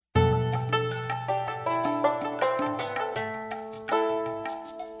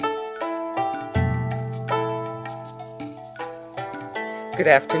Good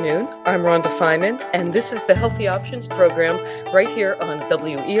afternoon. I'm Rhonda Feynman, and this is the Healthy Options program right here on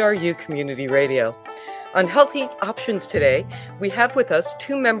WERU Community Radio. On Healthy Options today, we have with us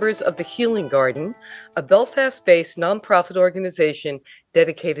two members of the Healing Garden, a Belfast-based nonprofit organization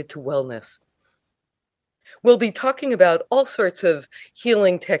dedicated to wellness. We'll be talking about all sorts of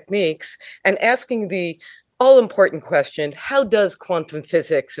healing techniques and asking the all-important question, how does quantum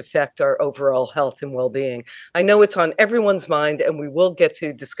physics affect our overall health and well-being? I know it's on everyone's mind, and we will get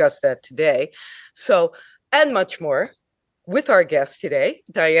to discuss that today. So, and much more, with our guest today,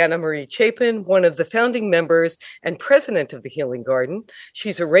 Diana Marie Chapin, one of the founding members and president of the Healing Garden.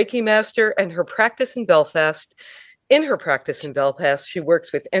 She's a Reiki master, and in her practice in Belfast, she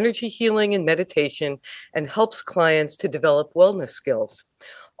works with energy healing and meditation and helps clients to develop wellness skills.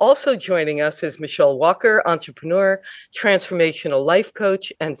 Also joining us is Michelle Walker, entrepreneur, transformational life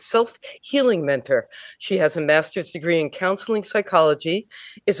coach, and self-healing mentor. She has a master's degree in counseling psychology,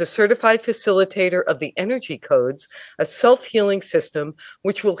 is a certified facilitator of the Energy Codes, a self-healing system,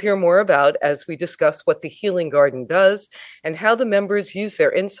 which we'll hear more about as we discuss what the Healing Garden does and how the members use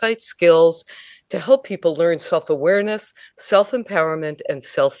their insights, skills to help people learn self-awareness, self-empowerment, and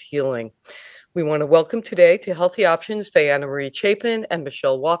self-healing. We want to welcome today to Healthy Options, Diana Marie Chapin and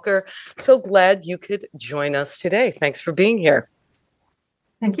Michelle Walker. So glad you could join us today. Thanks for being here.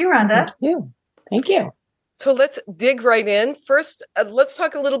 Thank you, Rhonda. Thank you. So let's dig right in. First, let's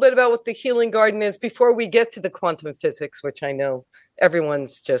talk a little bit about what the Healing Garden is before we get to the quantum physics, which I know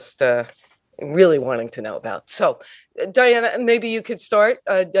everyone's just really wanting to know about. So, Diana, maybe you could start.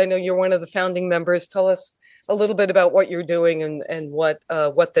 I know you're one of the founding members. Tell us a little bit about what you're doing and what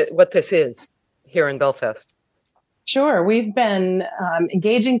this is here in Belfast. Sure. We've been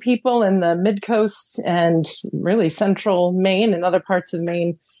engaging people in the mid-coast and really central Maine and other parts of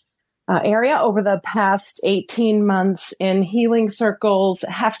Maine area over the past 18 months in healing circles,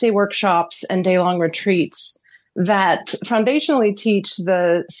 half-day workshops, and day-long retreats that foundationally teach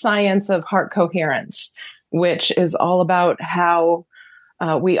the science of heart coherence, which is all about how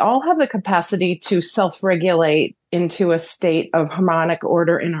we all have the capacity to self-regulate into a state of harmonic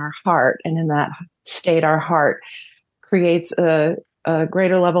order in our heart. And in that state, our heart creates a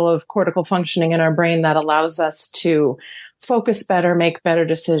greater level of cortical functioning in our brain that allows us to focus better, make better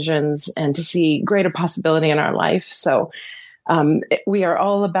decisions, and to see greater possibility in our life. So we are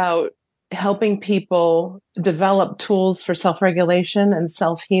all about helping people develop tools for self-regulation and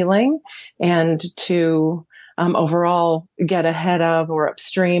self-healing and to overall get ahead of or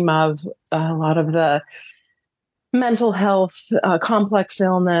upstream of a lot of the mental health, complex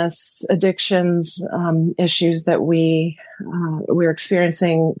illness, addictions, issues that we're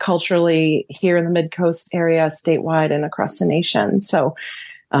experiencing culturally here in the Mid-Coast area, statewide, and across the nation. So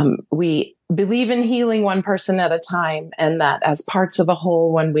we believe in healing one person at a time, and that as parts of a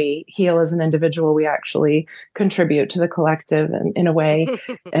whole, when we heal as an individual, we actually contribute to the collective and in a way,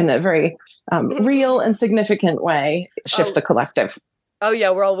 in a very real and significant way, shift the collective. Oh,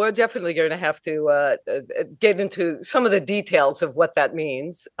 yeah. Well, we're definitely going to have to get into some of the details of what that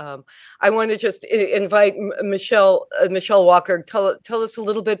means. I want to just invite Michelle Walker. Tell us a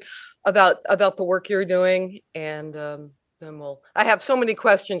little bit about the work you're doing, and then I have so many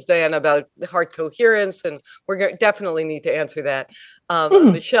questions, Diana, about the heart coherence, and we're going to definitely need to answer that.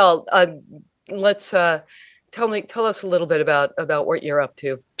 Michelle, let's tell us a little bit about what you're up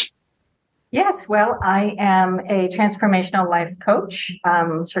to. Yes, well, I am a transformational life coach,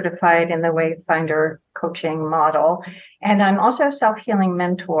 certified in the Wayfinder coaching model, and I'm also a self-healing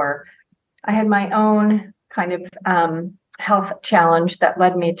mentor. I had my own kind of health challenge that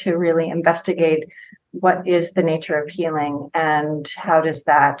led me to really investigate what is the nature of healing and how does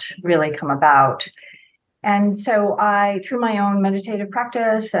that really come about. And so through my own meditative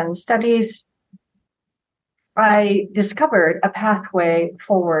practice and studies, I discovered a pathway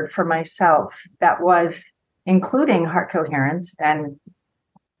forward for myself that was including heart coherence and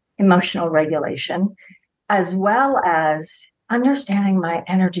emotional regulation, as well as understanding my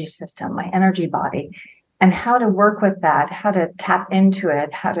energy system, my energy body, and how to work with that, how to tap into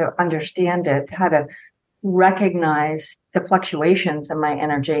it, how to understand it, how to recognize the fluctuations in my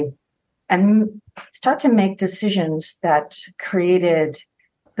energy, and start to make decisions that created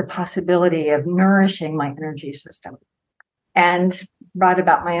the possibility of nourishing my energy system and brought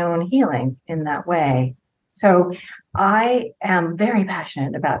about my own healing in that way. So I am very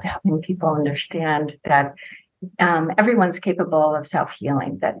passionate about helping people understand that everyone's capable of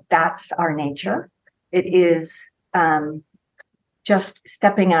self-healing, that's our nature. It is just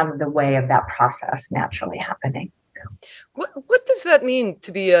stepping out of the way of that process naturally happening. What does that mean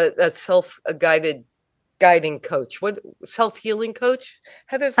to be a self-guided guiding coach? What self-healing coach?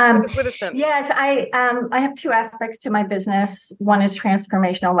 What does that mean? Yes, I have two aspects to my business. One is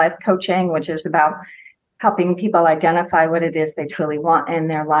transformational life coaching, which is about helping people identify what it is they truly want in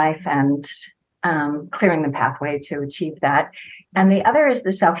their life and clearing the pathway to achieve that. And the other is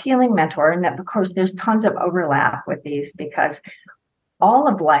the self-healing mentor. And of course, there's tons of overlap with these because all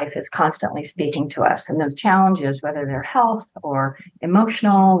of life is constantly speaking to us. And those challenges, whether they're health or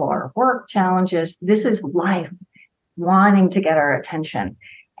emotional or work challenges, this is life wanting to get our attention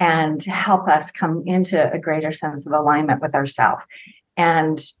and help us come into a greater sense of alignment with ourselves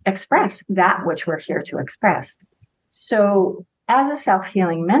and express that which we're here to express. So as a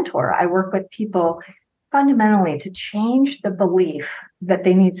self-healing mentor, I work with people fundamentally to change the belief that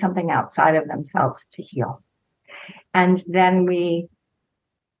they need something outside of themselves to heal. And then we,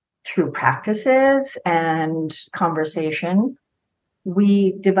 through practices and conversation,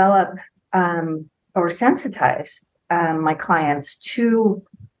 we develop or sensitize my clients to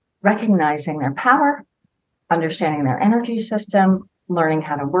recognizing their power, understanding their energy system, learning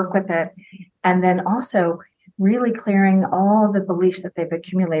how to work with it, and then also really clearing all the beliefs that they've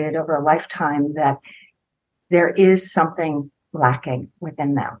accumulated over a lifetime that there is something lacking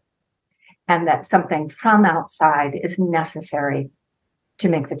within them and that something from outside is necessary to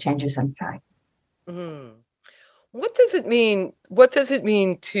make the changes inside. Mm. What does it mean? What does it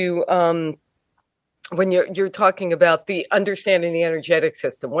mean to when you're talking about the understanding the energetic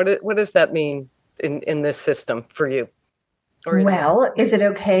system? What does that mean in this system for you? Well, is it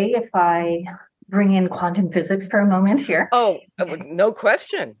okay if I bring in quantum physics for a moment here? Oh, no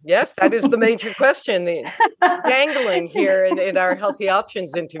question. Yes, that is the major question dangling here in our Healthy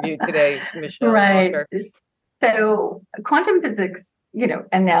Options interview today, Michelle Right. Walker. So quantum physics,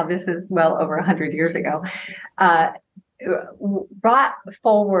 and now this is well over 100 years ago, brought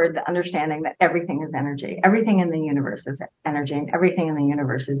forward the understanding that everything is energy. Everything in the universe is energy, and everything in the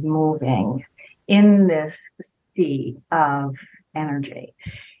universe is moving in this sea of energy.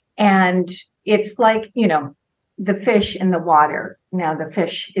 And it's like, the fish in the water. Now,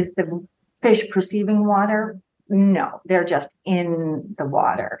 is the fish perceiving water? No, they're just in the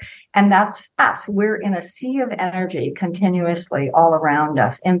water. And that's us. We're in a sea of energy continuously all around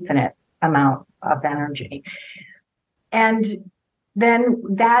us, infinite amount of energy. And then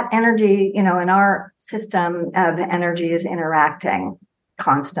that energy, in our system of energy is interacting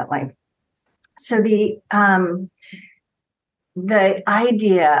constantly. So the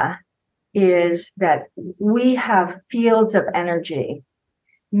idea is that we have fields of energy,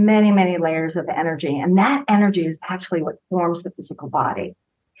 many, many layers of energy, and that energy is actually what forms the physical body.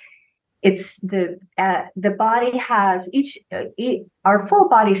 It's the body has our full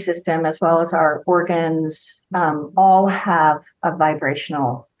body system as well as our organs all have a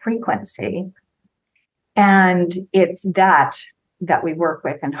vibrational frequency, and it's that we work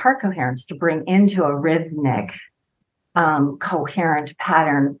with in heart coherence to bring into a rhythmic, coherent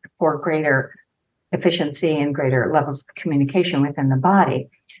pattern for greater efficiency and greater levels of communication within the body.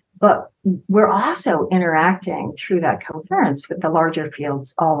 But we're also interacting through that coherence with the larger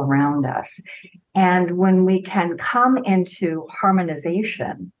fields all around us. And when we can come into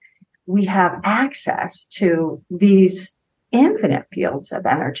harmonization, we have access to these infinite fields of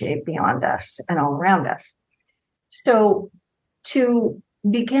energy beyond us and all around us. So to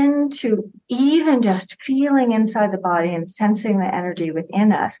begin to even just feeling inside the body and sensing the energy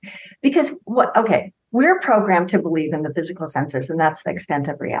within us, because we're programmed to believe in the physical senses, and that's the extent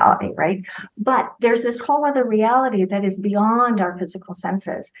of reality, right? But there's this whole other reality that is beyond our physical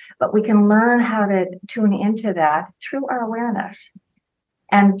senses, but we can learn how to tune into that through our awareness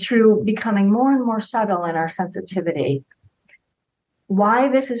and through becoming more and more subtle in our sensitivity. Why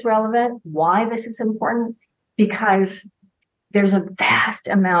this is relevant, why this is important, because there's a vast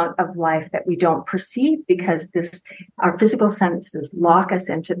amount of life that we don't perceive because our physical senses lock us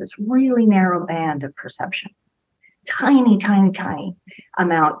into this really narrow band of perception. Tiny, tiny, tiny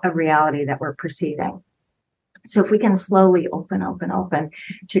amount of reality that we're perceiving. So if we can slowly open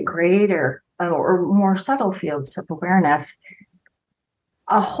to greater or more subtle fields of awareness,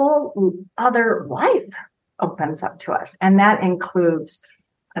 a whole other life opens up to us. And that includes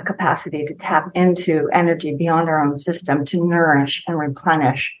a capacity to tap into energy beyond our own system to nourish and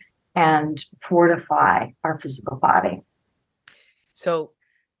replenish and fortify our physical body. So,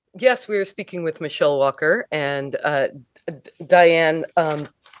 yes, we are speaking with Michelle Walker and Diane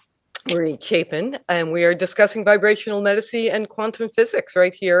Marie Chapin, and we are discussing vibrational medicine and quantum physics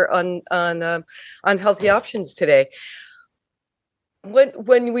right here on Healthy Options today.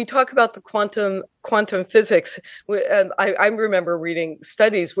 when we talk about the quantum physics, I remember reading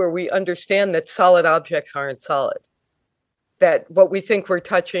studies where we understand that solid objects aren't solid. That what we think we're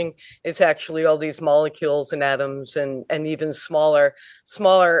touching is actually all these molecules and atoms and even smaller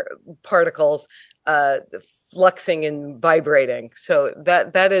particles fluxing and vibrating. So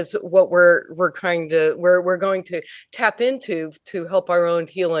that is what we're going to tap into to help our own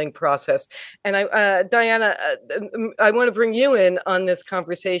healing process. And Diana, I want to bring you in on this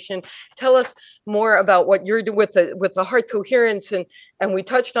conversation. Tell us more about what you're doing with the heart coherence, and we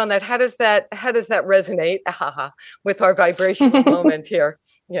touched on that. How does that resonate with our vibrational moment here?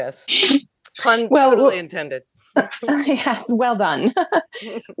 Yes, pun totally intended. Yes, well done.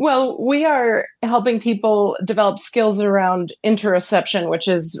 Well, we are helping people develop skills around interoception, which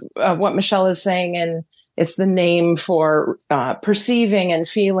is what Michelle is saying, and it's the name for perceiving and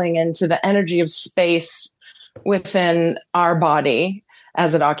feeling into the energy of space within our body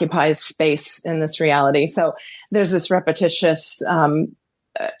as it occupies space in this reality. So there's this repetitious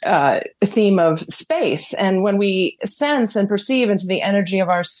theme of space. And when we sense and perceive into the energy of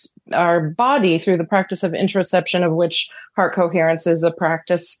our body through the practice of interoception, of which heart coherence is a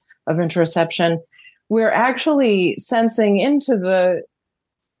practice of interoception, we're actually sensing into the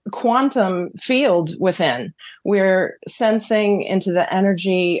quantum field within. We're sensing into the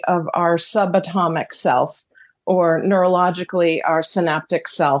energy of our subatomic self, or neurologically, our synaptic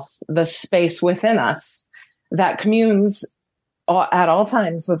self, the space within us that communes at all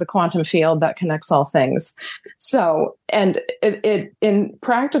times with the quantum field that connects all things. So, and it in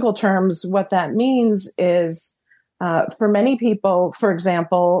practical terms, what that means is for many people, for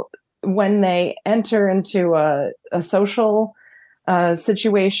example, when they enter into a social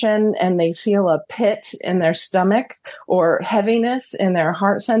situation and they feel a pit in their stomach or heaviness in their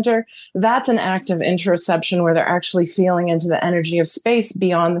heart center, that's an act of interoception where they're actually feeling into the energy of space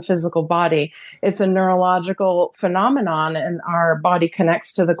beyond the physical body. It's a neurological phenomenon, and our body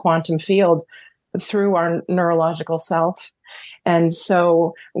connects to the quantum field through our neurological self. And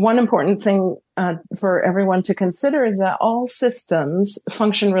so one important thing for everyone to consider is that all systems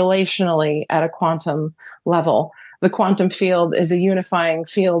function relationally at a quantum level. The quantum field is a unifying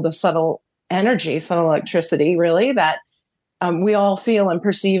field of subtle energy, subtle electricity, really, that we all feel and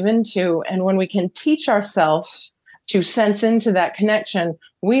perceive into. And when we can teach ourselves to sense into that connection,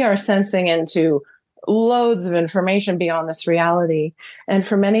 we are sensing into loads of information beyond this reality. And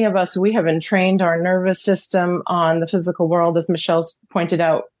for many of us, we have entrained our nervous system on the physical world, as Michelle's pointed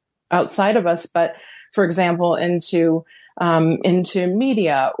out, outside of us, but for example, into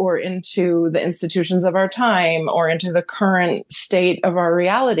media or into the institutions of our time or into the current state of our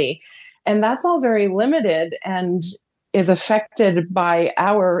reality. And that's all very limited and is affected by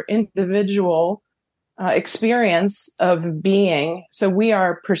our individual experience of being. So we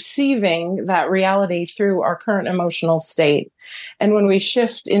are perceiving that reality through our current emotional state. And when we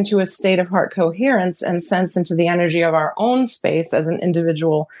shift into a state of heart coherence and sense into the energy of our own space as an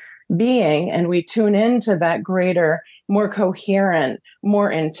individual being, and we tune into that greater, more coherent,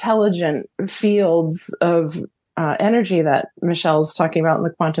 more intelligent fields of energy that Michelle is talking about in the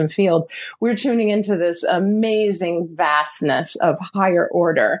quantum field, we're tuning into this amazing vastness of higher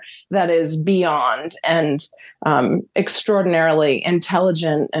order that is beyond and extraordinarily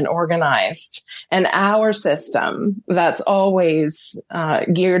intelligent and organized. And our system, that's always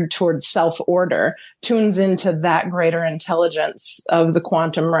geared towards self-order, tunes into that greater intelligence of the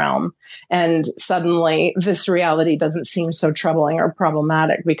quantum realm. And suddenly this reality doesn't seem so troubling or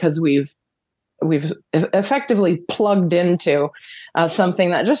problematic because we've effectively plugged into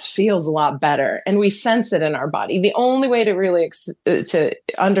something that just feels a lot better, and we sense it in our body. The only way to really to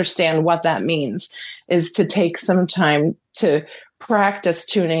understand what that means is to take some time to practice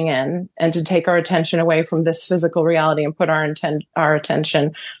tuning in and to take our attention away from this physical reality and put our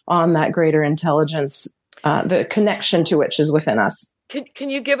attention on that greater intelligence, the connection to which is within us.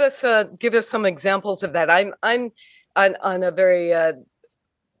 Can you give us some examples of that? I'm on a very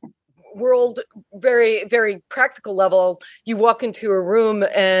very, very practical level. You walk into a room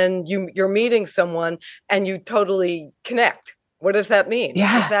and you're meeting someone and you totally connect. What does that mean?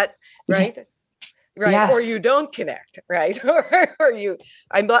 Yeah. Is that right? Yeah. Right. Yes. Or you don't connect, right? or you,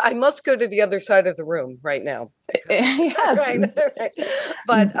 I must go to the other side of the room right now. Yes. Right.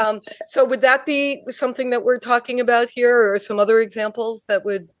 But so would that be something that we're talking about here, or some other examples that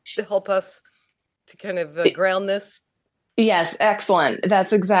would help us to kind of ground this? Yes, excellent.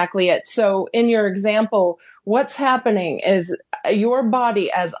 That's exactly it. So in your example, what's happening is your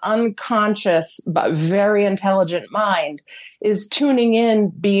body, as unconscious but very intelligent mind, is tuning in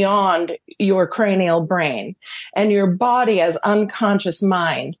beyond your cranial brain. And your body, as unconscious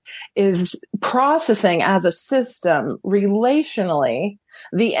mind, is processing as a system relationally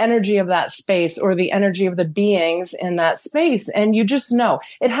the energy of that space or the energy of the beings in that space. And you just know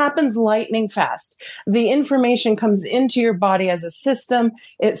it happens lightning fast. The information comes into your body as a system.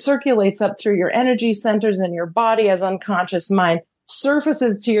 It circulates up through your energy centers in your body as unconscious mind,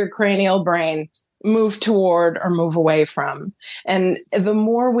 surfaces to your cranial brain, move toward or move away from. And the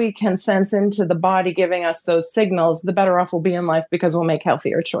more we can sense into the body giving us those signals, the better off we'll be in life, because we'll make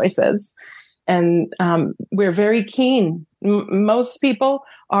healthier choices. And we're very keen. Most people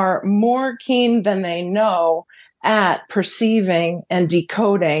are more keen than they know at perceiving and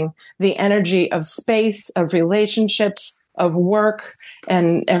decoding the energy of space, of relationships, of work,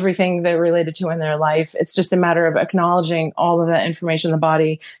 and everything they're related to in their life. It's just a matter of acknowledging all of that information in the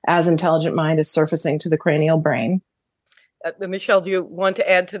body as intelligent mind is surfacing to the cranial brain. Michelle, do you want to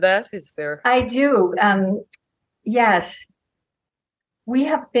add to that? Is there? I do. Yes. We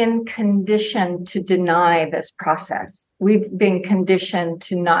have been conditioned to deny this process. We've been conditioned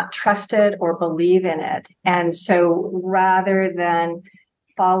to not trust it or believe in it. And so rather than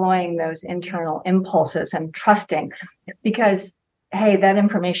following those internal impulses and trusting, because, hey, that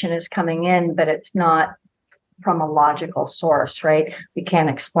information is coming in, but it's not from a logical source, right? We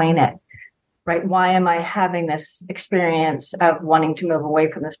can't explain it, right? Why am I having this experience of wanting to move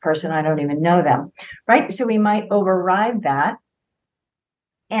away from this person? I don't even know them, right? So we might override that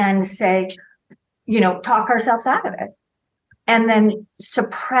and say, talk ourselves out of it, and then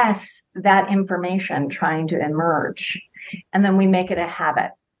suppress that information trying to emerge. And then we make it a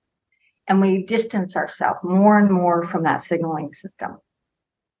habit, and we distance ourselves more and more from that signaling system.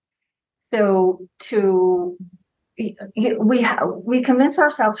 So we convince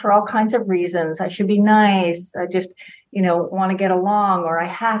ourselves for all kinds of reasons. I should be nice. I just, want to get along, or I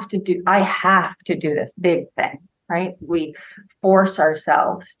have to do this big thing. Right? We force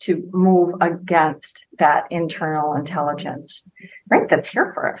ourselves to move against that internal intelligence, right? That's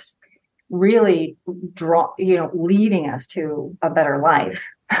here for us, really leading us to a better life.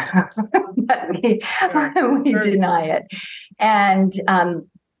 But we deny it. And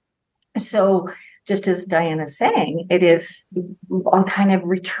so just as Diana's saying, it is kind of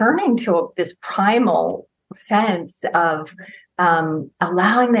returning to this primal sense of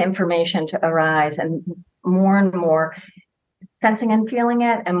allowing the information to arise, and more and more sensing and feeling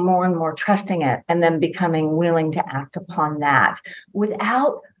it, and more trusting it, and then becoming willing to act upon that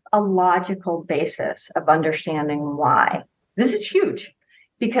without a logical basis of understanding why. This is huge,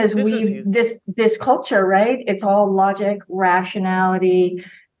 because this culture, right? It's all logic, rationality,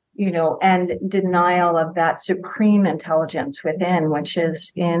 and denial of that supreme intelligence within, which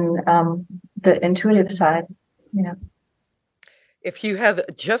is in the intuitive side, If you have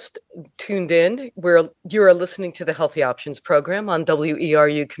just tuned in, you are listening to the Healthy Options program on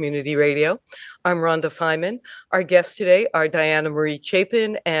WERU Community Radio. I'm Rhonda Feynman. Our guests today are Diana Marie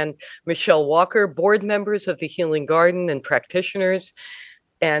Chapin and Michelle Walker, board members of the Healing Garden and practitioners.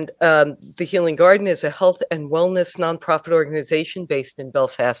 And the Healing Garden is a health and wellness nonprofit organization based in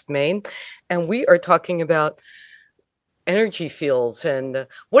Belfast, Maine. And we are talking about energy fields. And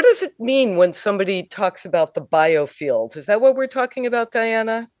what does it mean when somebody talks about the biofield? Is that what we're talking about,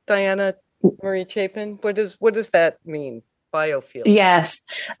 Diana Marie Chapin? What does that mean, biofield? Yes.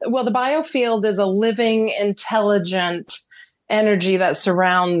 Well, the biofield is a living, intelligent energy that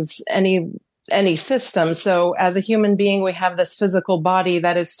surrounds any system. So as a human being, we have this physical body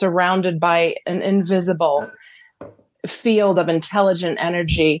that is surrounded by an invisible field of intelligent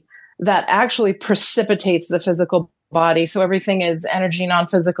energy that actually precipitates the physical body. So everything is energy,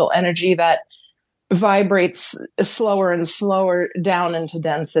 non-physical energy that vibrates slower and slower down into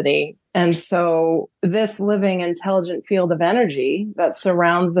density. And so this living, intelligent field of energy that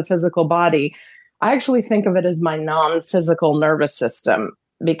surrounds the physical body, I actually think of it as my non-physical nervous system,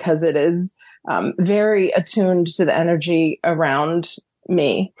 because it is very attuned to the energy around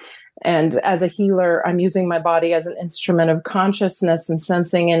me. And as a healer, I'm using my body as an instrument of consciousness and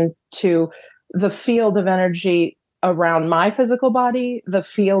sensing into the field of energy around my physical body, the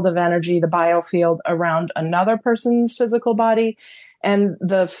field of energy, the biofield around another person's physical body, and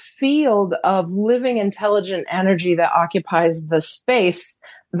the field of living intelligent energy that occupies the space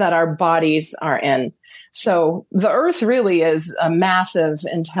that our bodies are in. So the earth really is a massive,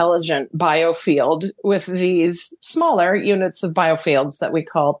 intelligent biofield with these smaller units of biofields that we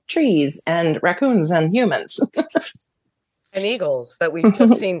call trees and raccoons and humans. And eagles that we've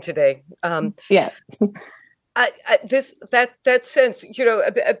just seen today. Yeah. That sense,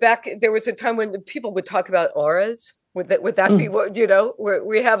 back there was a time when people would talk about auras. Would that be what, where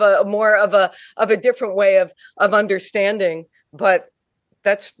we have a more of a different way of understanding, but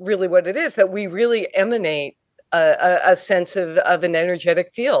that's really what it is, that we really emanate a sense of an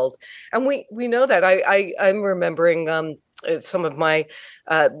energetic field. And we know that. I'm remembering some of my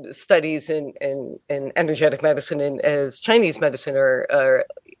studies in energetic medicine as Chinese medicine or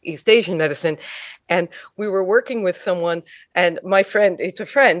East Asian medicine. And we were working with someone, and my friend, it's a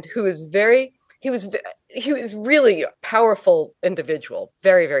friend who is he was really a powerful individual,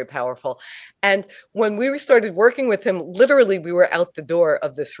 very, very powerful. And when we started working with him, literally we were out the door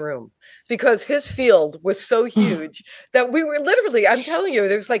of this room because his field was so huge that we were literally, I'm telling you,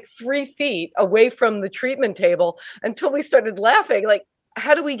 there's like 3 feet away from the treatment table until we started laughing. Like,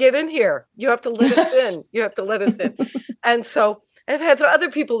 how do we get in here? You have to let us in. You have to let us in. And so I've had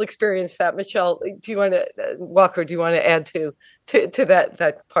other people experience that. Michelle, do you want to, Walker, do you want to add to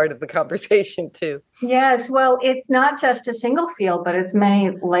that part of the conversation too? Yes, well, it's not just a single field, but it's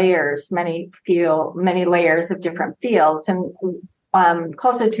many layers, many layers of different fields. And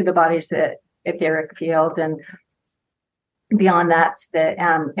closest to the body is the etheric field, and beyond that,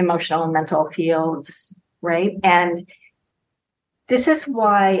 the emotional and mental fields, right? And this is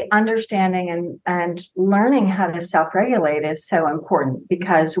why understanding and learning how to self-regulate is so important,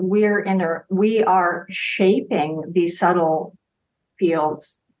 because we are shaping these subtle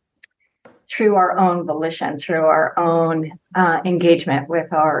fields through our own volition, through our own engagement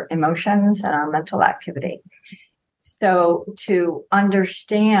with our emotions and our mental activity. So to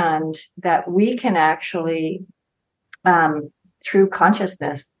understand that we can actually, through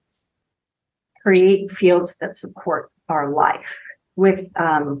consciousness, create fields that support our life within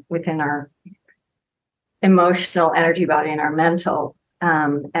our emotional energy body and our mental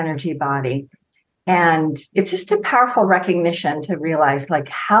energy body. And it's just a powerful recognition to realize, like,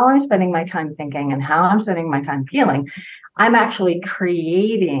 how I'm spending my time thinking and how I'm spending my time feeling. I'm actually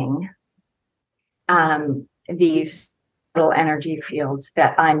creating these little energy fields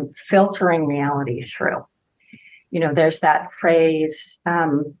that I'm filtering reality through. There's that phrase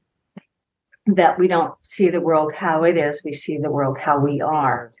that we don't see the world how it is, we see the world how we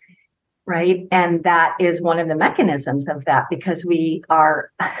are. Right. And that is one of the mechanisms of that, because we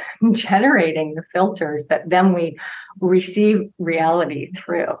are generating the filters that then we receive reality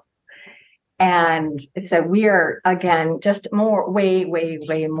through. And so we are, again, just way, way,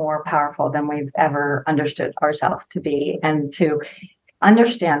 way more powerful than we've ever understood ourselves to be. And to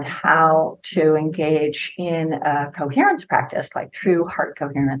understand how to engage in a coherence practice, like through heart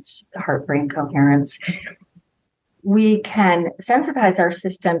coherence, heart-brain coherence, we can sensitize our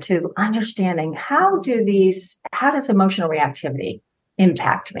system to understanding how does emotional reactivity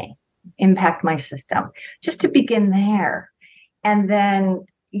impact me, impact my system, just to begin there. And then,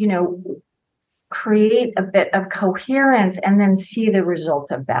 create a bit of coherence and then see the result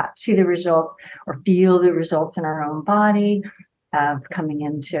of that, see the result or feel the result in our own body of coming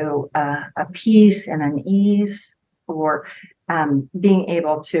into a peace and an ease, or being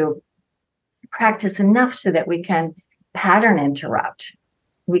able to practice enough so that we can pattern interrupt.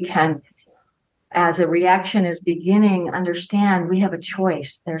 We can, as a reaction is beginning, understand we have a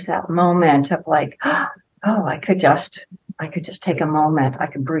choice. There's that moment of like, oh, I could just take a moment. I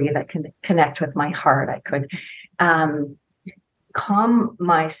could breathe. I can connect with my heart. I could calm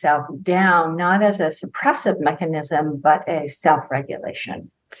myself down, not as a suppressive mechanism, but a self-regulation.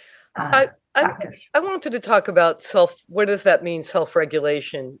 I wanted to talk about what does that mean,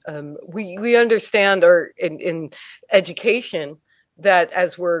 self-regulation? We understand, or in education, that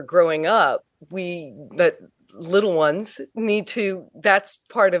as we're growing up, that little ones need to, that's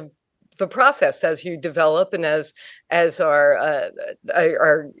part of the process as you develop and as our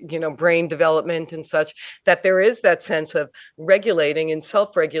brain development and such, that there is that sense of regulating and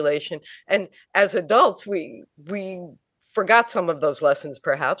self-regulation. And as adults, we forgot some of those lessons,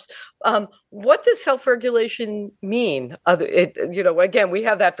 perhaps. What does self-regulation mean? Again, we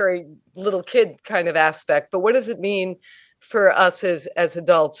have that very little kid kind of aspect, but what does it mean for us as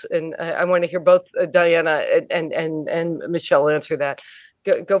adults? And I want to hear both Diana and Michelle answer that.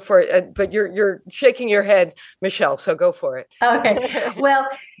 Go for it. But you're shaking your head, Michelle, so go for it. Okay. Well,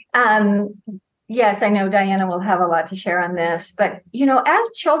 yes, I know Diana will have a lot to share on this, but as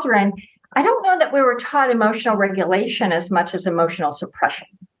children, I don't know that we were taught emotional regulation as much as emotional suppression,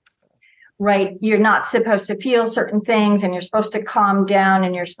 right? You're not supposed to feel certain things, and you're supposed to calm down,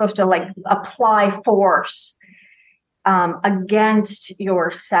 and you're supposed to apply force against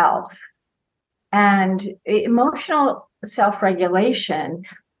yourself. And emotional self-regulation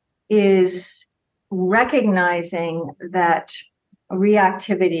is recognizing that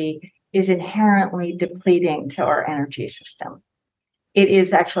reactivity is inherently depleting to our energy system. It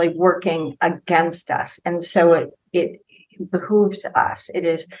is actually working against us. And so it behooves us. It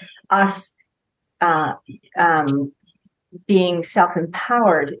is us being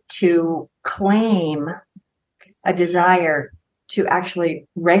self-empowered to claim a desire to actually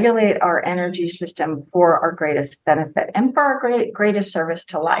regulate our energy system for our greatest benefit and for our greatest service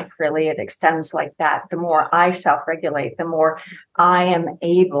to life. Really, it extends like that. The more I self-regulate, the more I am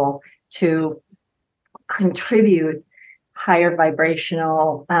able to contribute higher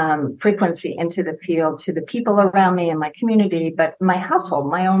vibrational frequency into the field to the people around me and my community, but my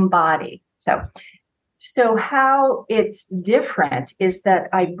household, my own body. So how it's different is that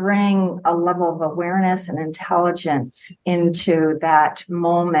I bring a level of awareness and intelligence into that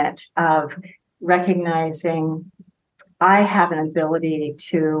moment of recognizing I have an ability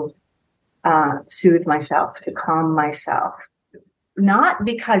to soothe myself, to calm myself. Not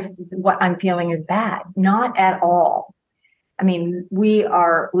because what I'm feeling is bad, not at all. I mean, we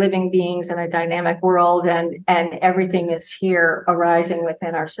are living beings in a dynamic world, and everything is here arising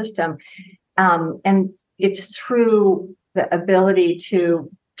within our system. And it's through the ability to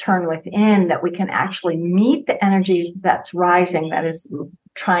turn within that we can actually meet the energies that's rising, that is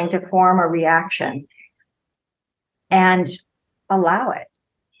trying to form a reaction, and allow it,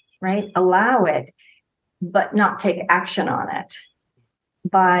 right? Allow it, but not take action on it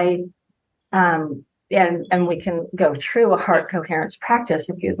by, and we can go through a heart coherence practice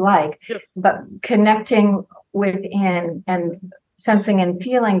if you'd like, yes. But connecting within and sensing and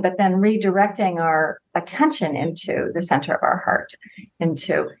feeling, but then redirecting our attention into the center of our heart,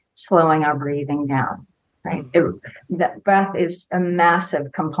 into slowing our breathing down, right? That breath is a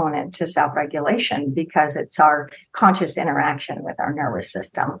massive component to self-regulation because it's our conscious interaction with our nervous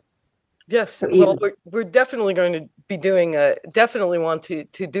system. Yes, So well, we're definitely going to be doing definitely want to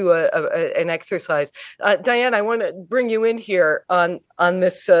do an exercise. Diane, I want to bring you in here on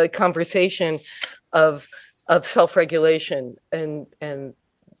this conversation of self-regulation, and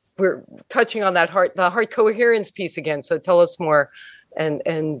we're touching on the heart coherence piece again. So tell us more,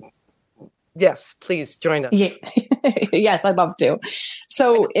 and yes, please join us. Yeah. Yes, I'd love to.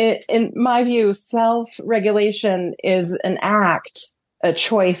 So in my view, self-regulation is an act, a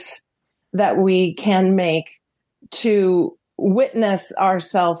choice that we can make to witness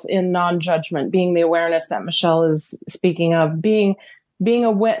ourselves in non-judgment, being the awareness that Michelle is speaking of, being a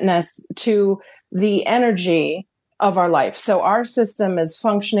witness to the energy of our life. So our system is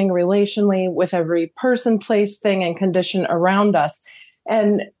functioning relationally with every person, place, thing, and condition around us.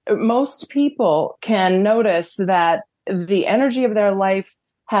 And most people can notice that the energy of their life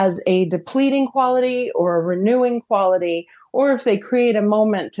has a depleting quality or a renewing quality, or if they create a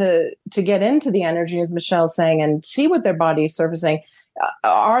moment to get into the energy, as Michelle's saying, and see what their body is surfacing,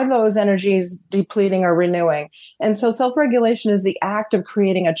 are those energies depleting or renewing? And so self-regulation is the act of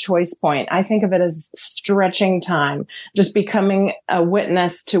creating a choice point. I think of it as stretching time, just becoming a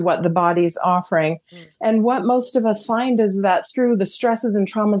witness to what the body's offering. And what most of us find is that through the stresses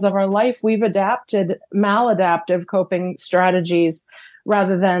and traumas of our life, we've adapted maladaptive coping strategies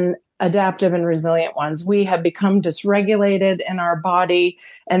rather than adaptive and resilient ones. We have become dysregulated in our body,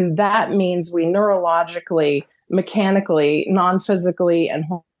 and that means we neurologically, mechanically, non-physically, and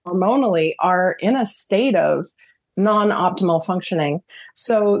hormonally are in a state of non-optimal functioning.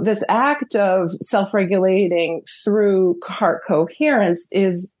 So this act of self-regulating through heart coherence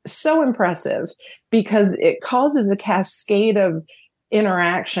is so impressive because it causes a cascade of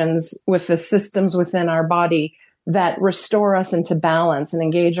interactions with the systems within our body that restore us into balance and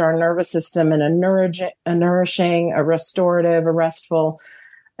engage our nervous system in a nourishing, a restorative, a restful,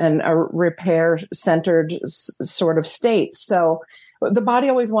 and a repair-centered sort of state. So the body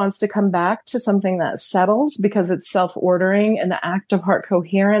always wants to come back to something that settles because it's self-ordering, and the act of heart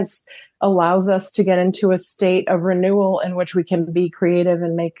coherence allows us to get into a state of renewal in which we can be creative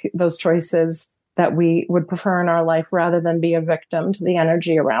and make those choices that we would prefer in our life rather than be a victim to the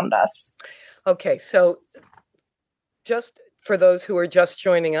energy around us. Okay, so just for those who are just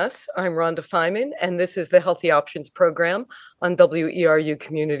joining us, I'm Rhonda Feynman, and this is the Healthy Options program on WERU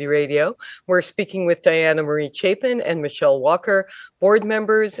Community Radio. We're speaking with Diana Marie Chapin and Michelle Walker, board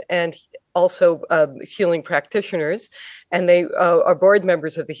members and also healing practitioners. And they are board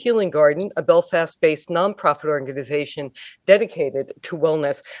members of the Healing Garden, a Belfast-based nonprofit organization dedicated to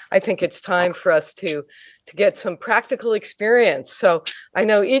wellness. I think it's time for us to get some practical experience. So I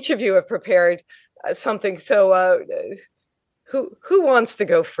know each of you have prepared something. So who wants to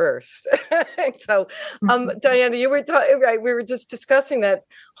go first? So, Diana, you were right. We were just discussing that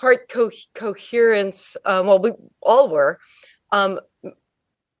heart coherence. Well, we all were.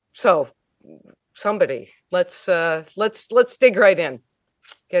 So, somebody, let's dig right in,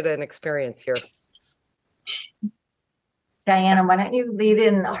 get an experience here. Diana, why don't you lead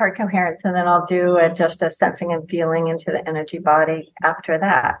in heart coherence, and then I'll do just a sensing and feeling into the energy body after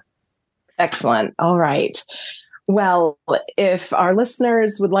that. Excellent. All right. Well, if our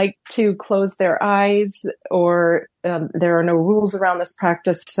listeners would like to close their eyes, or there are no rules around this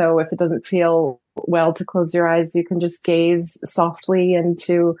practice, so if it doesn't feel well to close your eyes, you can just gaze softly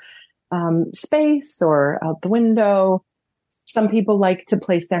into space or out the window. Some people like to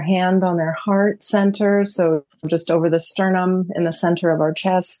place their hand on their heart center, so just over the sternum in the center of our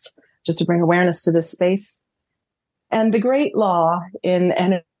chest, just to bring awareness to this space. And the great law in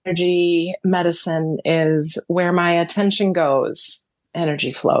energy medicine is where my attention goes,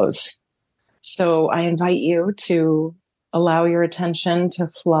 energy flows. So I invite you to allow your attention to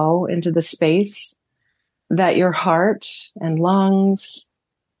flow into the space that your heart and lungs,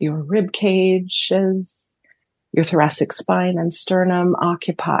 your rib cages, your thoracic spine and sternum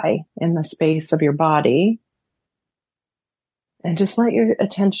occupy in the space of your body. And just let your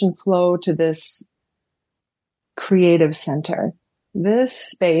attention flow to this creative center. This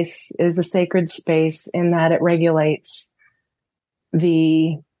space is a sacred space in that it regulates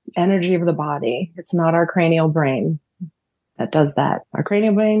the energy of the body. It's not our cranial brain that does that. Our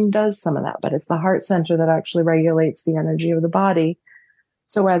cranial brain does some of that, but it's the heart center that actually regulates the energy of the body.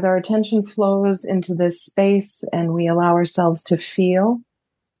 So as our attention flows into this space and we allow ourselves to feel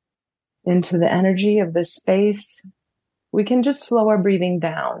into the energy of this space, we can just slow our breathing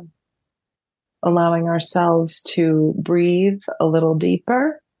down, allowing ourselves to breathe a little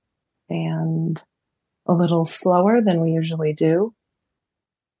deeper and a little slower than we usually do.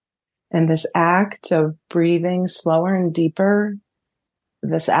 And this act of breathing slower and deeper,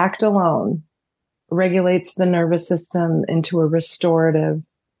 this act alone regulates the nervous system into a restorative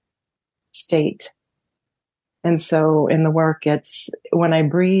state. And so in the work, it's when I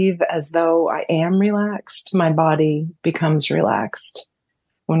breathe as though I am relaxed, my body becomes relaxed.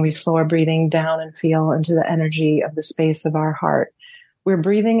 When we slow our breathing down and feel into the energy of the space of our heart, we're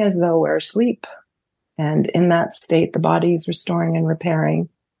breathing as though we're asleep. And in that state, the body is restoring and repairing.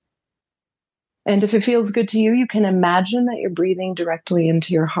 And if it feels good to you, you can imagine that you're breathing directly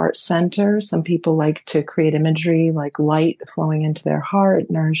into your heart center. Some people like to create imagery like light flowing into their heart,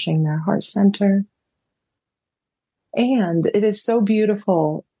 nourishing their heart center. And it is so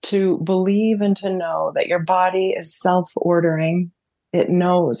beautiful to believe and to know that your body is self-ordering. It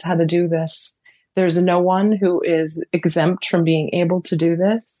knows how to do this. There's no one who is exempt from being able to do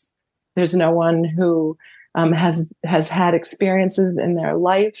this. There's no one who has had experiences in their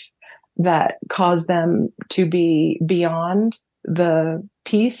life that cause them to be beyond the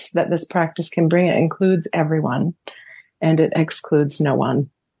peace that this practice can bring. It includes everyone and it excludes no one.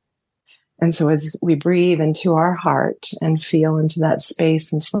 And so as we breathe into our heart and feel into that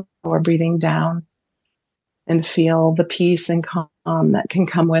space and slow our breathing down and feel the peace and calm that can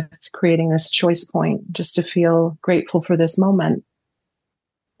come with creating this choice point, just to feel grateful for this moment.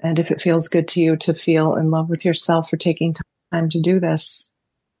 And if it feels good to you, to feel in love with yourself for taking time to do this.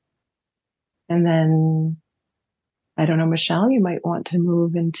 And then, I don't know, Michelle, you might want to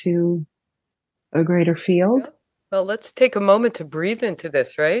move into a greater field. Well, let's take a moment to breathe into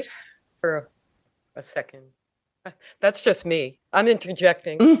this, right? For a second. That's just me. I'm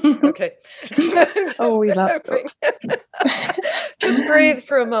interjecting. Okay. Oh, we love it. Just breathe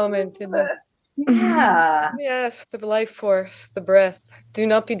for a moment in the yes, the life force, the breath. Do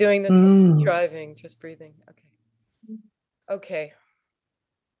not be doing this while driving, just breathing. Okay.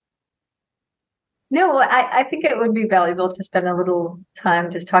 No, I think it would be valuable to spend a little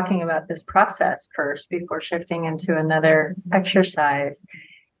time just talking about this process first before shifting into another exercise.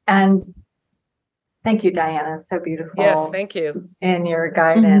 And thank you, Diana. It's so beautiful. Yes, thank you. In your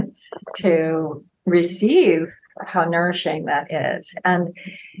guidance to receive how nourishing that is. And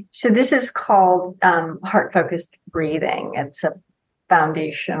so this is called heart-focused breathing. It's a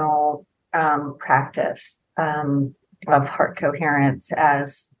foundational practice of heart coherence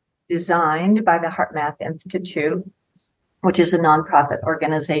as designed by the HeartMath Institute, which is a nonprofit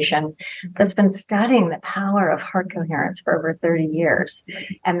organization that's been studying the power of heart coherence for over 30 years.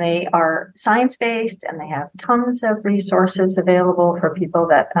 And they are science-based and they have tons of resources available for people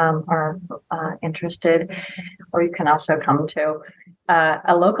that are interested. Or you can also come to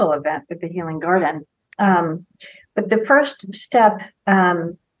a local event with the Healing Garden. But the first step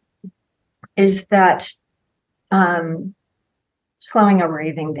is that slowing our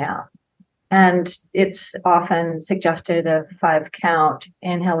breathing down. And it's often suggested a 5 count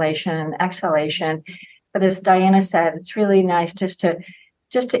inhalation, exhalation. But as Diana said, it's really nice just to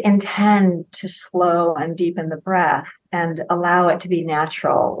intend to slow and deepen the breath and allow it to be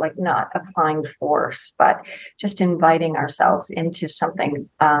natural, like not applying force, but just inviting ourselves into something,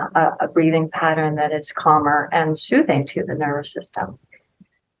 a breathing pattern that is calmer and soothing to the nervous system.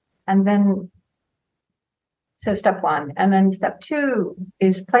 And then, so step one. And then step two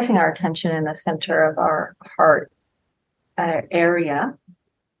is placing our attention in the center of our heart area.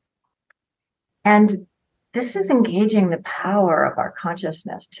 And this is engaging the power of our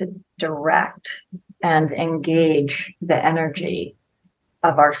consciousness to direct and engage the energy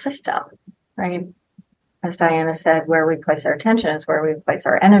of our system, right? As Diana said, where we place our attention is where we place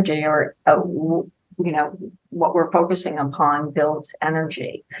our energy, or, what we're focusing upon builds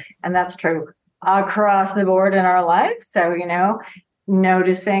energy. And that's true across the board in our life. So,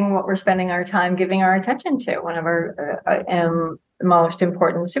 noticing what we're spending our time giving our attention to. One of our most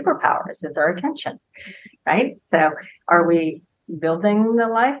important superpowers is our attention, right? So are we building the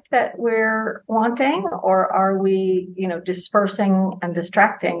life that we're wanting, or are we, dispersing and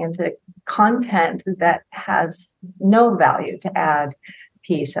distracting into content that has no value to add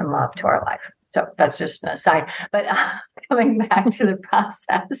peace and love to our life? So that's just an aside, but coming back to the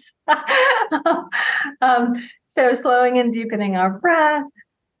process. So slowing and deepening our breath,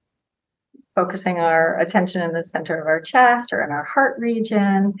 focusing our attention in the center of our chest or in our heart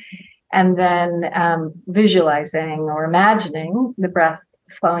region, and then visualizing or imagining the breath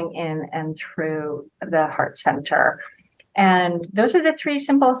flowing in and through the heart center. And those are the 3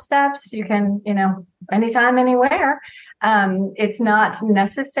 simple steps. You can, anytime, anywhere. It's not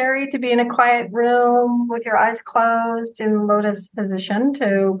necessary to be in a quiet room with your eyes closed in lotus position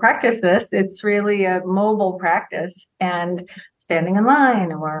to practice this. It's really a mobile practice, and standing in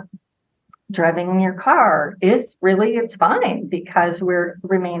line or driving in your car it's fine, because we're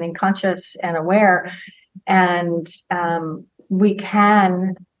remaining conscious and aware. And we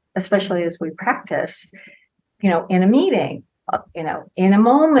can, especially as we practice, in a meeting, in a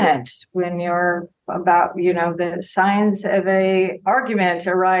moment when you're about, the signs of a argument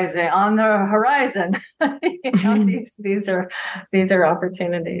arising on the horizon. These are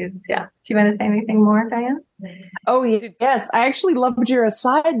opportunities. Yeah. Do you want to say anything more, Diane? Oh, yes. I actually loved your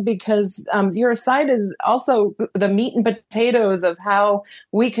aside, because your aside is also the meat and potatoes of how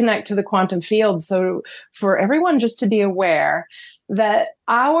we connect to the quantum field. So for everyone just to be aware that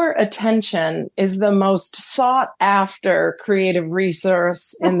our attention is the most sought after creative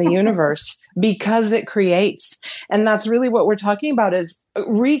resource in the universe, because it creates. And that's really what we're talking about, is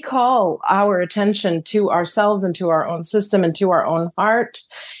recall our attention to ourselves and to our own system and to our own heart,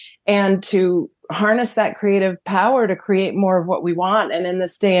 and to harness that creative power to create more of what we want. And in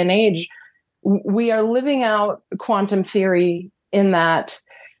this day and age, we are living out quantum theory in that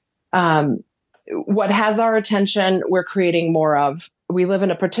what has our attention, we're creating more of. We live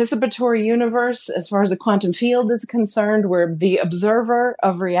in a participatory universe. As far as the quantum field is concerned, we're the observer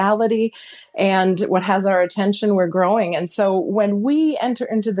of reality, and what has our attention, we're growing. And so when we enter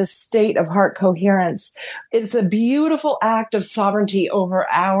into this state of heart coherence, it's a beautiful act of sovereignty over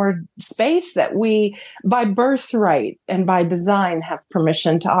our space that we, by birthright and by design, have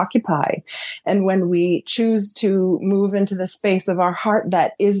permission to occupy. And when we choose to move into the space of our heart,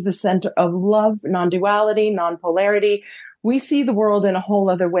 that is the center of love, non-duality, non-polarity, we see the world in a whole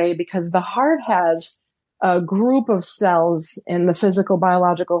other way, because the heart has a group of cells in the physical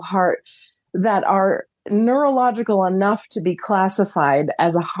biological heart that are neurological enough to be classified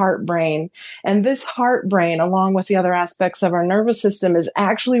as a heart brain. And this heart brain, along with the other aspects of our nervous system, is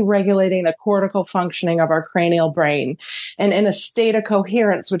actually regulating the cortical functioning of our cranial brain. And in a state of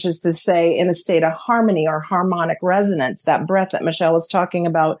coherence, which is to say, in a state of harmony or harmonic resonance, that breath that Michelle was talking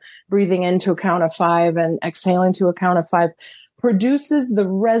about, breathing into a count of 5 and exhaling to a count of 5, produces the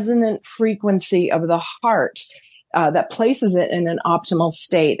resonant frequency of the heart that places it in an optimal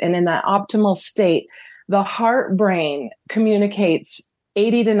state. And in that optimal state, the heart brain communicates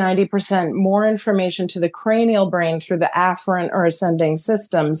 80 to 90% more information to the cranial brain through the afferent or ascending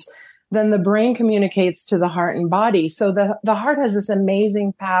systems than the brain communicates to the heart and body. So the heart has this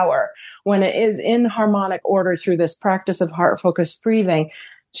amazing power when it is in harmonic order through this practice of heart-focused breathing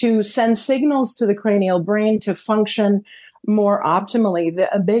to send signals to the cranial brain to function more optimally. The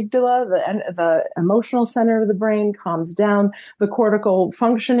amygdala, the emotional center of the brain, calms down. The cortical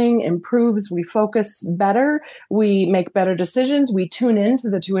functioning improves. We focus better. We make better decisions. We tune into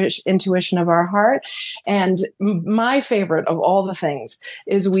the intuition of our heart. And my favorite of all the things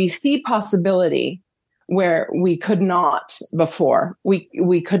is we see possibility where we could not before.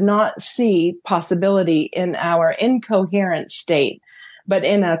 We could not see possibility in our incoherent state. But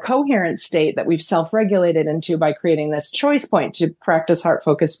in a coherent state that we've self-regulated into by creating this choice point to practice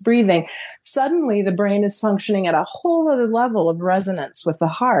heart-focused breathing, suddenly the brain is functioning at a whole other level of resonance with the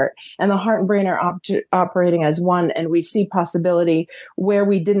heart, and the heart and brain are operating as one, and we see possibility where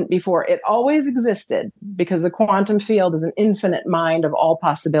we didn't before. It always existed because the quantum field is an infinite mind of all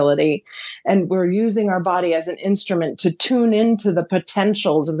possibility, and we're using our body as an instrument to tune into the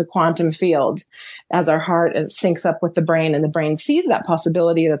potentials of the quantum field as our heart syncs up with the brain, and the brain sees that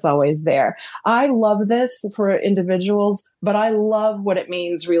possibility that's always there. I love this for individuals, but I love what it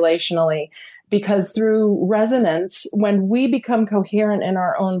means relationally, because through resonance, when we become coherent in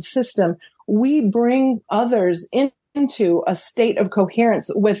our own system, we bring others into a state of coherence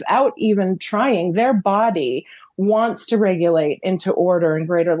without even trying. Their body wants to regulate into order and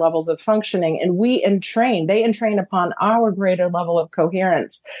greater levels of functioning, and they entrain upon our greater level of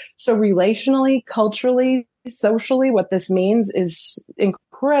coherence. So relationally, culturally, socially, what this means is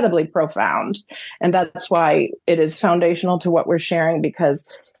incredibly profound. And that's why it is foundational to what we're sharing,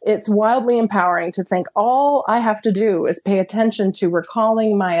 because it's wildly empowering to think all I have to do is pay attention to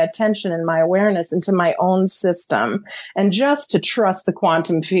recalling my attention and my awareness into my own system, and just to trust the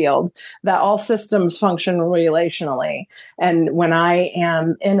quantum field that all systems function relationally. And when I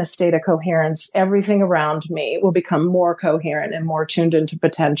am in a state of coherence, everything around me will become more coherent and more tuned into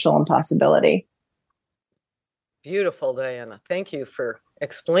potential and possibility. Beautiful, Diana. Thank you for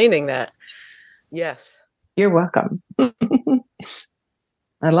explaining that. Yes. You're welcome.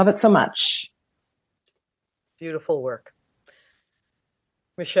 I love it so much. Beautiful work.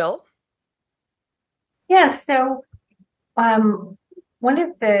 Michelle? Yes. So one of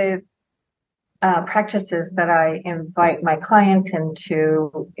the practices that I invite my clients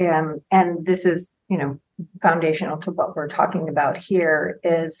into, and this is, foundational to what we're talking about here,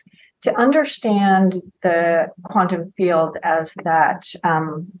 is to understand the quantum field as that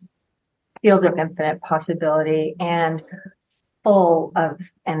field of infinite possibility and full of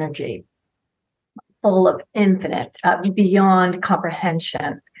energy, full of infinite, beyond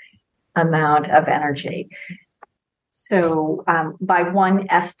comprehension amount of energy. So by one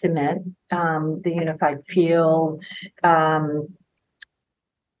estimate, the unified field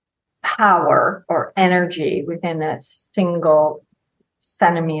power or energy within a single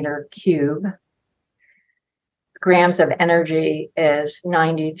centimeter cube, grams of energy, is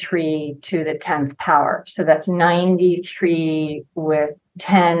 93 to the 10th power. So that's 93 with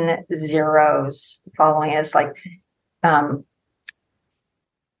 10 zeros following it. It's like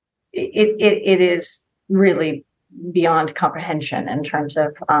it is really beyond comprehension in terms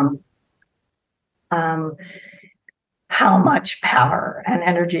of how much power and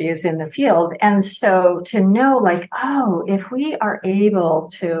energy is in the field. And so to know, if we are able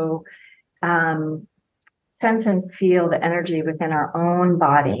to sense and feel the energy within our own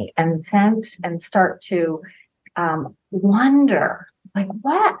body, and sense and start to wonder,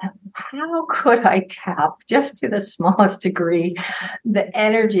 how could I tap just to the smallest degree the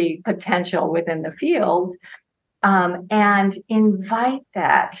energy potential within the field, and invite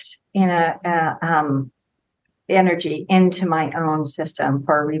that in energy into my own system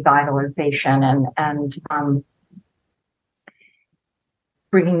for revitalization and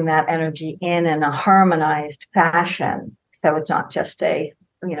bringing that energy in a harmonized fashion. So it's not just a,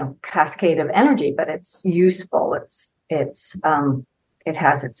 cascade of energy, but it's useful. It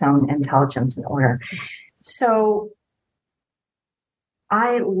has its own intelligence and order. So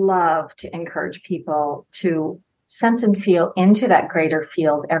I love to encourage people to sense and feel into that greater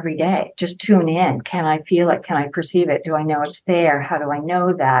field every day. Just tune in. Can I feel it? Can I perceive it? Do I know it's there? How do I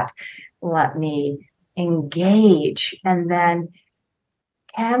know that? Let me engage. And then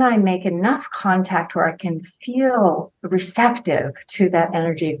can I make enough contact where I can feel receptive to that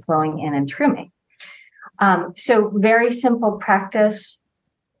energy flowing in and through me? So very simple practice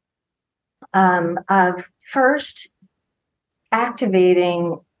of first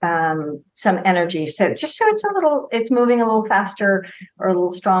activating some energy. So just so it's moving a little faster or a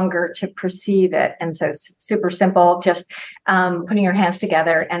little stronger to perceive it. And so it's super simple, just putting your hands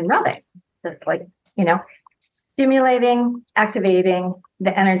together and rubbing, just stimulating, activating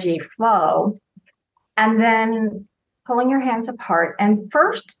the energy flow, and then pulling your hands apart. And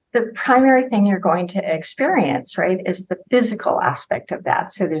first, the primary thing you're going to experience, right, is the physical aspect of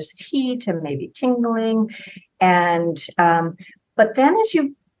that. So there's heat and maybe tingling. And, but then as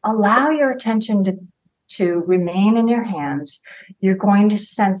you allow your attention to remain in your hands, you're going to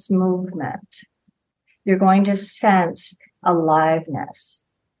sense movement. You're going to sense aliveness.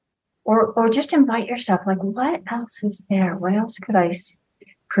 or just invite yourself, like, what else is there? What else could I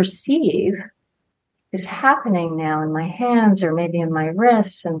perceive is happening now in my hands or maybe in my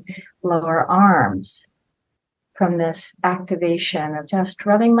wrists and lower arms from this activation of just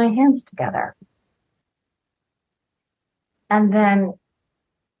rubbing my hands together? And then,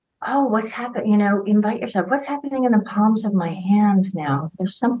 oh, what's happening? Invite yourself, what's happening in the palms of my hands now?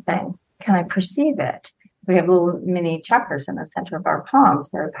 There's something. Can I perceive it? We have little mini chakras in the center of our palms,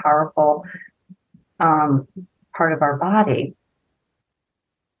 very powerful part of our body.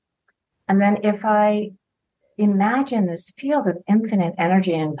 And then if I imagine this field of infinite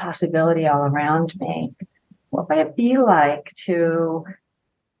energy and possibility all around me, what would it be like to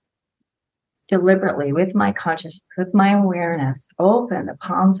deliberately, with my consciousness, with my awareness, open the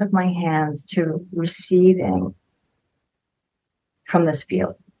palms of my hands to receiving from this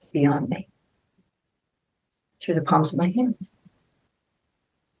field beyond me, through the palms of my hands?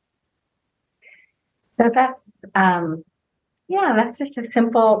 So that's just a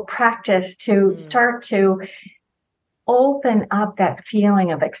simple practice to start to open up that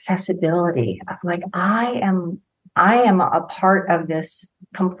feeling of accessibility, of like, I am a part of this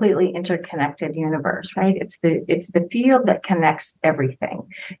completely interconnected universe, right? It's the field that connects everything.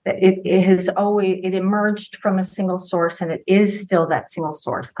 It emerged from a single source, and it is still that single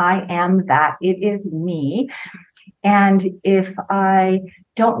source. I am that. It is me. And if I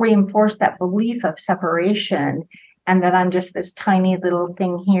don't reinforce that belief of separation, and that I'm just this tiny little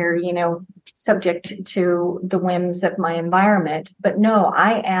thing here, subject to the whims of my environment. But no,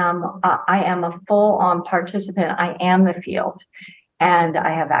 I am a full-on participant. I am the field, and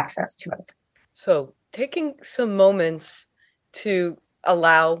I have access to it. So taking some moments to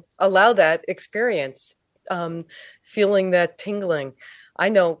allow that experience, feeling that tingling. I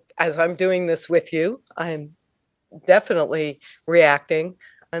know as I'm doing this with you, I'm definitely reacting.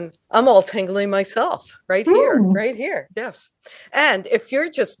 And I'm all tingling myself right here. Yes. And if you're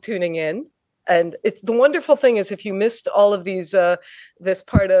just tuning in, and it's the wonderful thing is if you missed all of these, this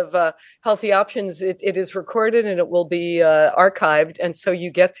part of Healthy Options, it is recorded and it will be archived. And so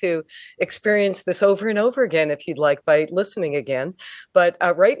you get to experience this over and over again if you'd like by listening again. But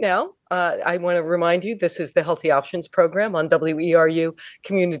right now, I want to remind you, this is the Healthy Options program on WERU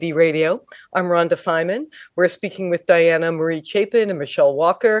Community Radio. I'm Rhonda Feiman. We're speaking with Diana Marie Chapin and Michelle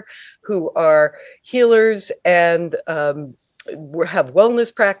Walker, who are healers and have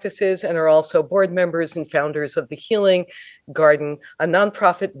wellness practices and are also board members and founders of the Healing Garden, a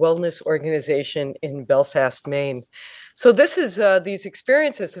nonprofit wellness organization in Belfast, Maine. So this is these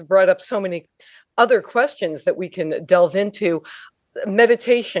experiences have brought up so many other questions that we can delve into.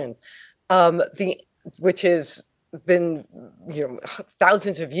 Meditation, which has been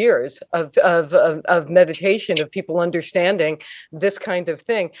thousands of years of meditation, of people understanding this kind of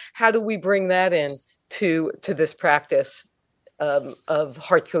thing. How do we bring that in to this practice of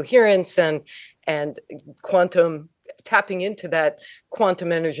heart coherence and quantum, tapping into that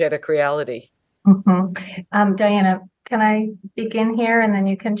quantum energetic reality? Mm-hmm. Diana, can I begin here and then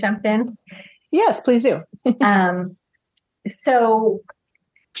you can jump in? Yes, please do. So,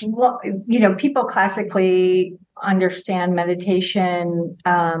 people classically understand meditation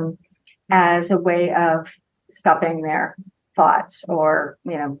as a way of stopping their thoughts, or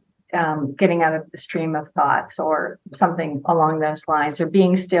getting out of the stream of thoughts, or something along those lines, or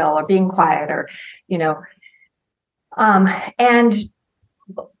being still, or being quiet, or and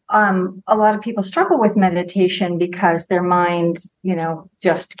a lot of people struggle with meditation because their mind,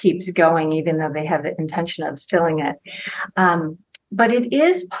 just keeps going, even though they have the intention of stilling it. But it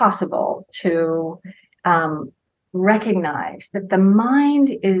is possible to recognize that the mind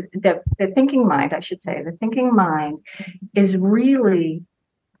is the thinking mind, the thinking mind is really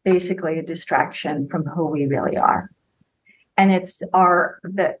basically a distraction from who we really are. And it's our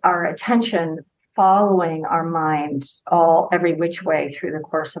attention following our mind every which way through the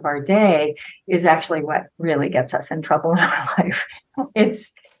course of our day is actually what really gets us in trouble in our life.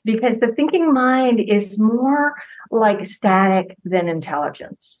 It's because the thinking mind is more like static than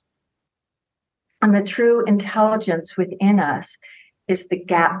intelligence. And the true intelligence within us is the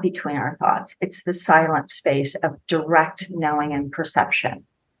gap between our thoughts. It's the silent space of direct knowing and perception.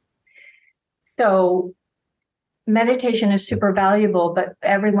 So meditation is super valuable, but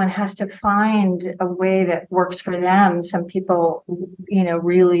everyone has to find a way that works for them. Some people,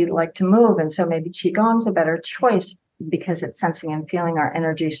 really like to move. And so maybe Qigong's a better choice because it's sensing and feeling our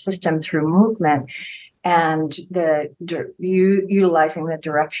energy system through movement and utilizing the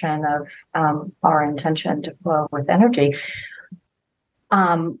direction of our intention to flow with energy.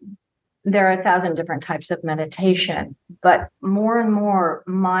 There are 1,000 different types of meditation, But more and more,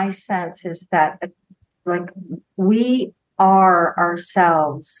 my sense is that like we are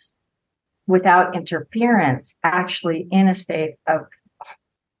ourselves without interference, actually in a state of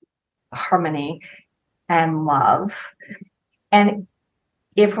harmony and love. And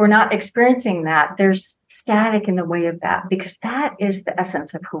if we're not experiencing that, there's static in the way of that, because that is the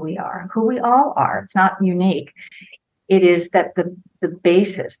essence of who we are, who we all are. It's not unique. It is that the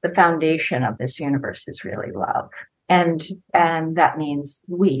basis, the foundation of this universe is really love. And that means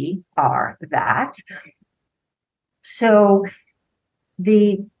we are that. So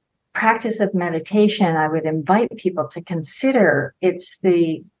the practice of meditation, I would invite people to consider, it's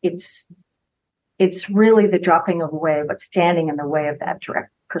really the dropping away, what's standing in the way of that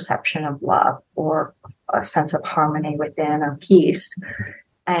direct perception of love or a sense of harmony within or peace.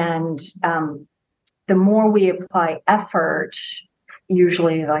 And the more we apply effort,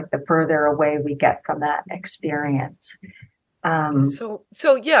 usually like the further away we get from that experience. I'm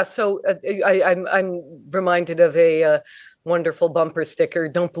reminded of a wonderful bumper sticker.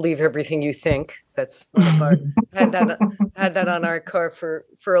 Don't believe everything you think. That's one of our had that on our car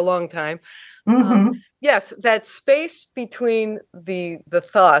for a long time. Mm-hmm. Yes, that space between the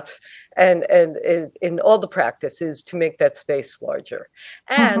thoughts and in all the practice is to make that space larger.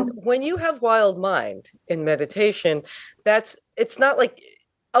 And when you have wild mind in meditation, it's not like,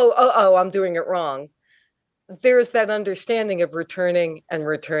 oh, I'm doing it wrong. There's that understanding of returning and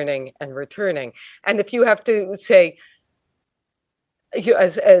returning and returning. And if you have to say,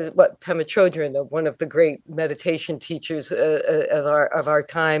 as what Pema Chodron, one of the great meditation teachers of our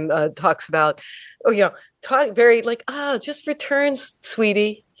time, talks about, talk very like, just return,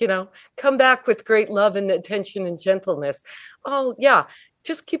 sweetie, come back with great love and attention and gentleness. Oh yeah,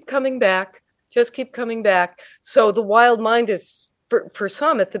 just keep coming back. Just keep coming back. So the wild mind is for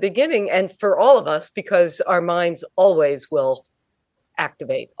some at the beginning, and for all of us, because our minds always will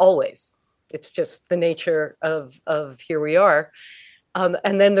activate, always. It's just the nature of here we are.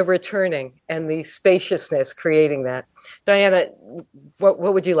 And then the returning and the spaciousness, creating that. Diana, what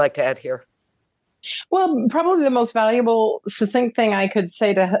would you like to add here? Well, probably the most valuable, succinct thing I could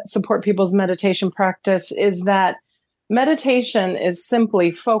say to support people's meditation practice is that meditation is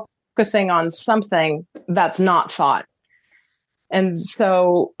simply focusing on something that's not thought. And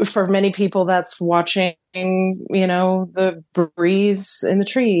so for many people, that's watching, the breeze in the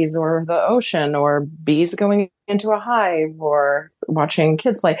trees or the ocean or bees going into a hive or watching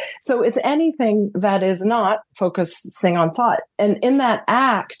kids play. So it's anything that is not focusing on thought. And in that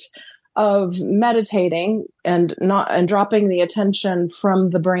act of meditating and dropping the attention from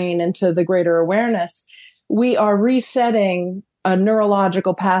the brain into the greater awareness, we are resetting a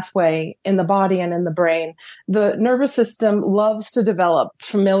neurological pathway in the body and in the brain. The nervous system loves to develop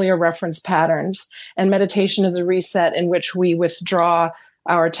familiar reference patterns, and meditation is a reset in which we withdraw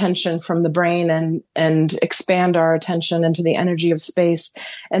our attention from the brain and expand our attention into the energy of space.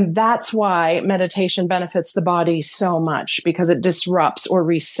 And that's why meditation benefits the body so much, because it disrupts or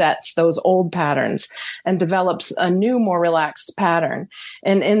resets those old patterns and develops a new, more relaxed pattern.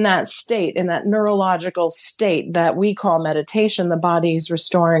 And in that state, in that neurological state that we call meditation, the body is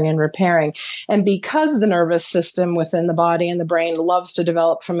restoring and repairing. And because the nervous system within the body and the brain loves to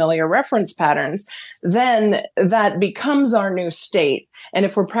develop familiar reference patterns, then that becomes our new state. And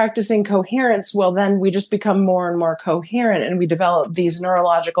if we're practicing coherence, well, then we just become more and more coherent, and we develop these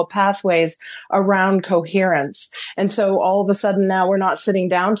neurological pathways around coherence. And so all of a sudden now we're not sitting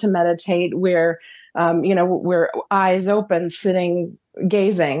down to meditate. We're eyes open, sitting,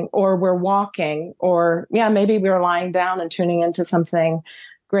 gazing, or we're walking, or maybe we're lying down and tuning into something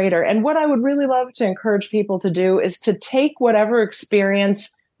greater. And what I would really love to encourage people to do is to take whatever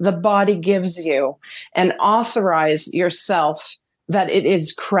experience the body gives you and authorize yourself that it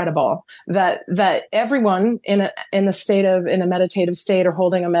is credible, that everyone in a meditative state or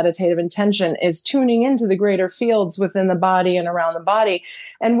holding a meditative intention is tuning into the greater fields within the body and around the body.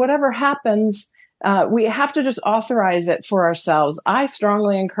 And whatever happens, we have to just authorize it for ourselves. I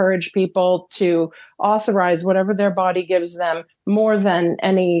strongly encourage people to authorize whatever their body gives them more than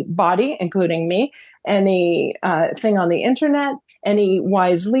any body, including me, any thing on the internet, any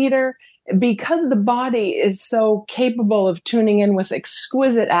wise leader, because the body is so capable of tuning in with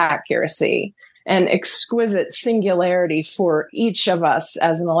exquisite accuracy and exquisite singularity for each of us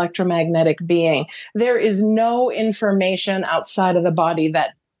as an electromagnetic being. There is no information outside of the body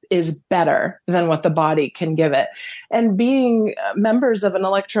that is better than what the body can give it. And being members of an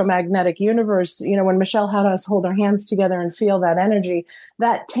electromagnetic universe, when Michelle had us hold our hands together and feel that energy,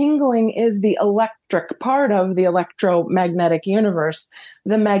 that tingling is the electric electric part of the electromagnetic universe.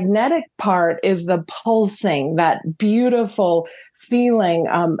 The magnetic part is the pulsing, that beautiful feeling.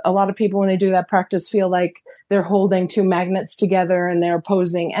 A lot of people, when they do that practice, feel like they're holding two magnets together and they're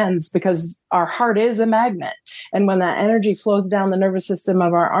opposing ends, because our heart is a magnet. And when that energy flows down the nervous system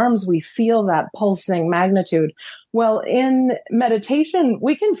of our arms, we feel that pulsing magnitude. Well, in meditation,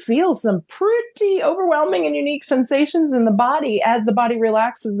 we can feel some pretty overwhelming and unique sensations in the body. As the body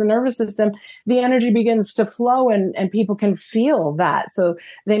relaxes the nervous system, the energy begins to flow, and people can feel that. So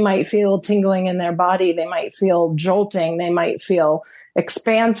they might feel tingling in their body. They might feel jolting. They might feel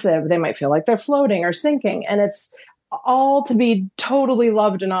expansive. They might feel like they're floating or sinking. And it's all to be totally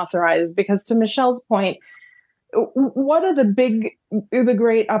loved and authorized, because to Michelle's point, one of the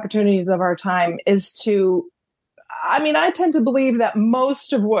great opportunities of our time is to, I tend to believe that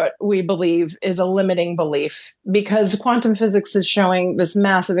most of what we believe is a limiting belief, because quantum physics is showing this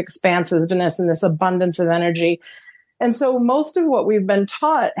massive expansiveness and this abundance of energy. And so most of what we've been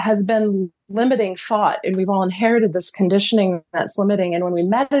taught has been limiting thought, and we've all inherited this conditioning that's limiting. And when we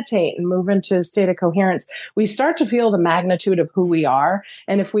meditate and move into a state of coherence, we start to feel the magnitude of who we are.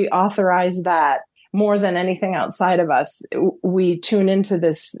 And if we authorize that more than anything outside of us, we tune into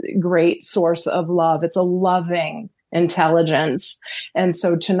this great source of love. It's a loving intelligence. And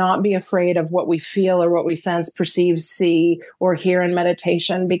so to not be afraid of what we feel or what we sense, perceive, see, or hear in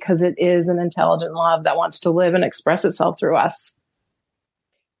meditation, because it is an intelligent love that wants to live and express itself through us.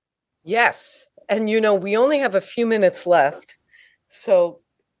 Yes. And, we only have a few minutes left. So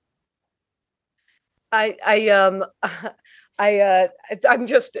I'm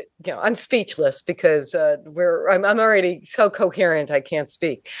just, I'm speechless, because I'm already so coherent I can't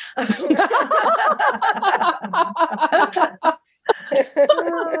speak. All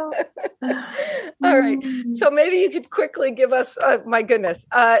right. So maybe you could quickly give us, my goodness,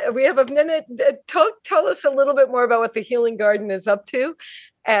 we have a minute. Tell us a little bit more about what the Healing Garden is up to,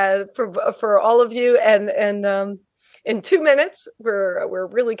 for all of you, and in 2 minutes, we're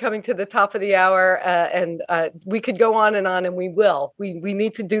really coming to the top of the hour, and we could go on, and we will. We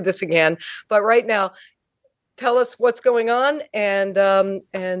need to do this again. But right now, tell us what's going on, and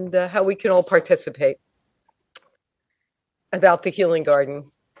how we can all participate about the Healing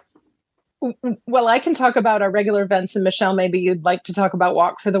Garden. Well, I can talk about our regular events, and Michelle, maybe you'd like to talk about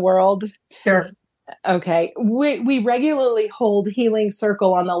Walk for the World. Sure. Okay. We regularly hold Healing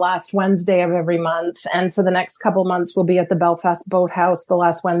Circle on the last Wednesday of every month. And for the next couple months, we'll be at the Belfast Boathouse the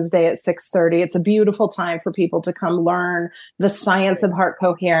last Wednesday at 6:30. It's a beautiful time for people to come learn the science of heart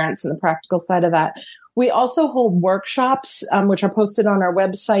coherence and the practical side of that. We also hold workshops, which are posted on our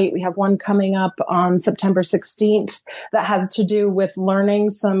website. We have one coming up on September 16th that has to do with learning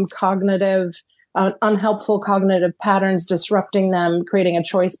some unhelpful cognitive patterns, disrupting them, creating a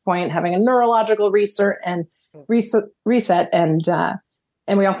choice point, having a neurological reset, and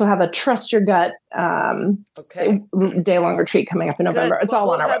we also have a Trust Your Gut day-long retreat coming up in November. Good. It's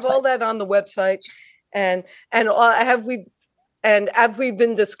all on our website. We'll have all that on the website, and as we've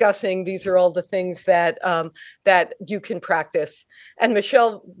been discussing, these are all the things that you can practice. And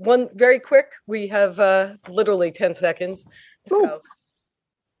Michelle, one very quick. We have literally 10 seconds. So.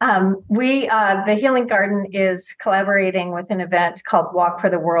 The Healing Garden is collaborating with an event called Walk for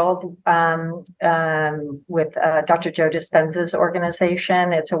the World with Dr. Joe Dispenza's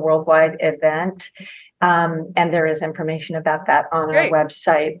organization. It's a worldwide event, and there is information about that on our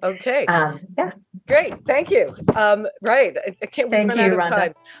website. Okay. Yeah. Great. Thank you. Right. I can't wait to run out of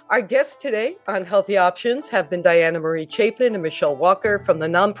time. Our guests today on Healthy Options have been Diana Marie Chapin and Michelle Walker from the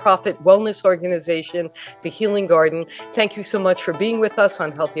nonprofit wellness organization, The Healing Garden. Thank you so much for being with us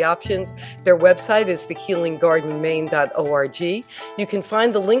on Healthy Options. Their website is thehealinggardenmaine.org. You can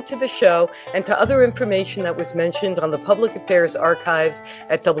find the link to the show and to other information that was mentioned on the Public Affairs Archives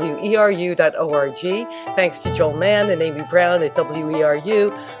at weru.org. Thanks to Joel Mann and Amy Brown at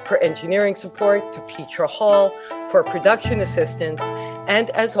WERU for engineering support, to Petra Hall for production assistance, and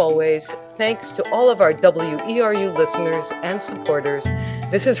as always, thanks to all of our WERU listeners and supporters.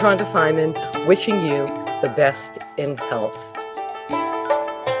 This is Rhonda Feiman wishing you the best in health.